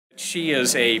She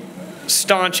is a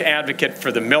staunch advocate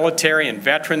for the military and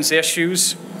veterans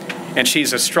issues, and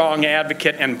she's a strong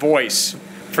advocate and voice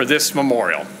for this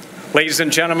memorial. Ladies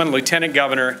and gentlemen, Lieutenant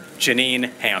Governor Jenean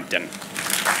Hampton.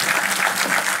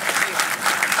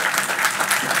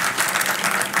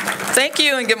 Thank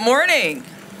you and good morning.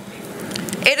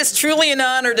 It is truly an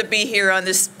honor to be here on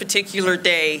this particular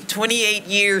day, 28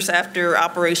 years after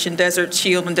Operation Desert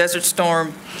Shield and Desert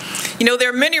Storm. You know, there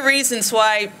are many reasons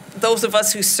why those of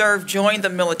us who serve join the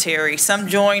military. Some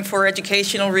join for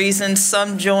educational reasons,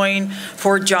 some join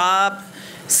for a job,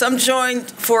 some join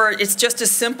for, it's just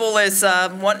as simple as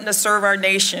wanting to serve our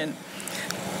nation.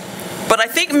 But I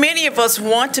think many of us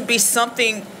want to be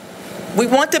something, we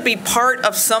want to be part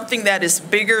of something that is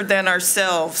bigger than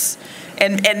ourselves.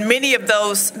 And many of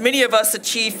us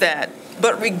achieve that.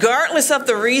 But regardless of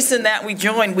the reason that we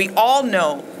join, we all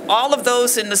know, all of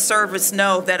those in the service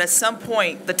know that at some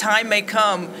point the time may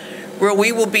come where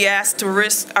we will be asked to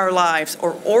risk our lives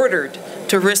or ordered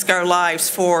to risk our lives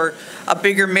for a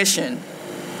bigger mission.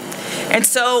 And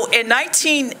so in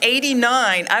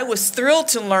 1989, I was thrilled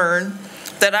to learn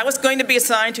that I was going to be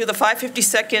assigned to the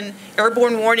 552nd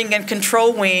Airborne Warning and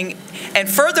Control Wing, and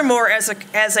furthermore, as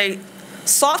a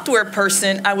software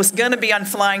person, I was going to be on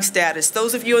flying status.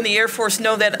 Those of you in the Air Force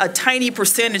know that a tiny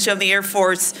percentage of the Air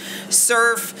Force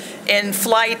serve in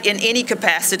flight in any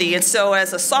capacity. And so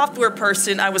as a software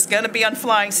person, I was going to be on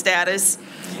flying status,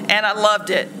 and I loved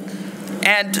it.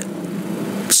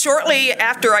 And shortly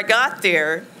after I got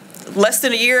there, less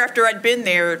than a year after I'd been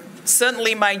there,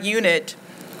 suddenly my unit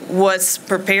was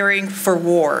preparing for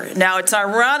war. Now, it's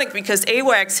ironic because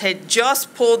AWACS had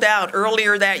just pulled out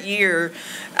earlier that year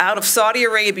out of Saudi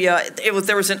Arabia.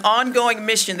 There was an ongoing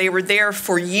mission. They were there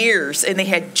for years, and they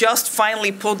had just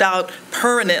finally pulled out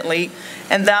permanently.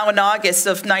 And now in August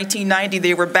of 1990,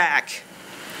 they were back.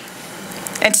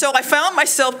 And so I found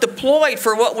myself deployed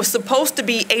for what was supposed to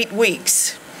be 8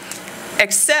 weeks,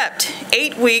 except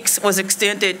 8 weeks was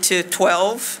extended to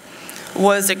 12,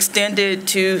 was extended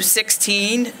to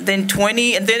 16, then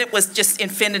 20, and then it was just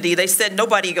infinity. They said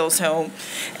nobody goes home.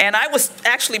 And I was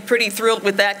actually pretty thrilled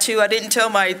with that too. I didn't tell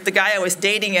the guy I was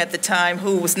dating at the time,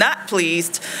 who was not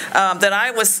pleased, that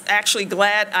I was actually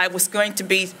glad I was going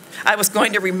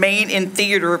to remain in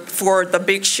theater for the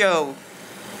big show.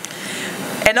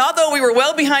 And although we were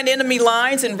well behind enemy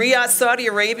lines in Riyadh, Saudi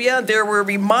Arabia, there were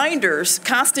reminders,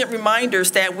 constant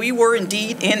reminders, that we were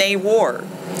indeed in a war.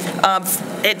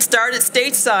 It started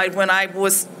stateside when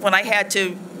I had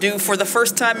to do, for the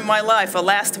first time in my life, a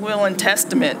last will and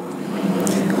testament.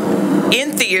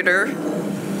 In theater,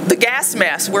 the gas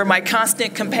masks were my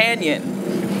constant companion.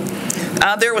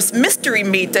 There was mystery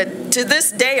meat that to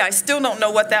this day I still don't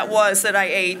know what that was that I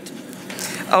ate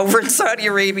over in Saudi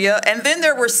Arabia. And then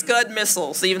there were Scud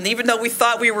missiles. Even though we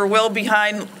thought we were well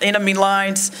behind enemy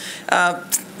lines,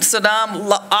 Saddam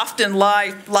often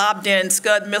lobbed in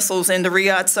Scud missiles into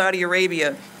Riyadh, Saudi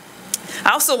Arabia.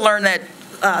 I also learned that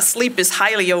sleep is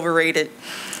highly overrated.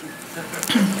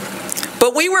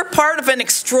 But we were part of an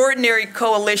extraordinary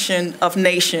coalition of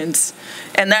nations,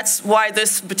 and that's why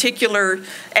this particular,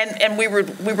 and we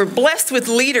were blessed with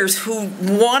leaders who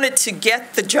wanted to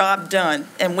get the job done,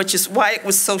 and which is why it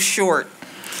was so short.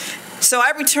 So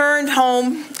I returned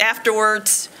home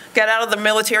afterwards, got out of the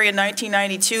military in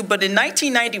 1992, but in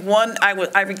 1991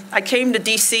 I came to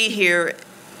DC here,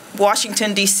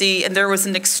 Washington, D.C., and there was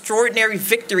an extraordinary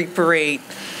victory parade.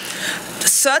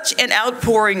 Such an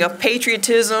outpouring of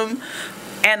patriotism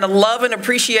and a love and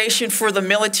appreciation for the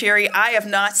military I have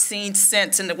not seen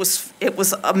since, and it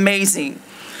was amazing.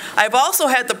 I've also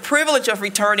had the privilege of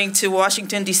returning to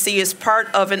Washington, D.C. as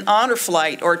part of an honor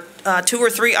flight, or 2 or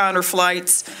 3 honor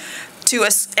flights, to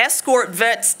escort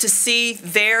vets to see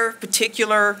their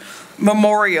particular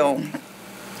memorial.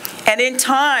 And in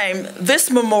time, this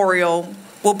memorial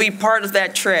will be part of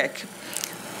that trek.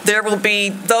 There will be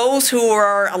those who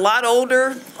are a lot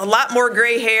older, a lot more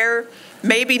gray hair,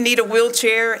 maybe need a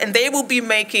wheelchair, and they will be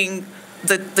making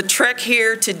the trek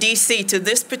here to DC, to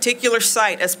this particular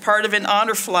site, as part of an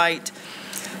honor flight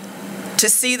to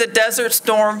see the Desert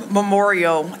Storm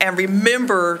Memorial and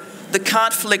remember the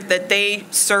conflict that they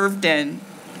served in.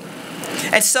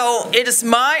 And so it is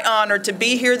my honor to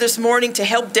be here this morning to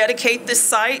help dedicate this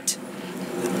site.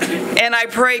 And I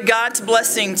pray God's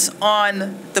blessings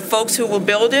on the folks who will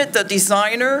build it, the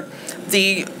designer,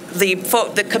 the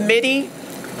committee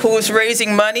who is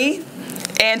raising money,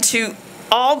 and to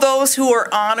all those who are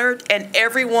honored and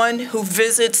everyone who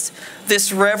visits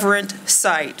this reverent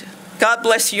site. God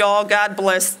bless you all. God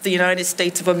bless the United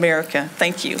States of America.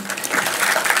 Thank you.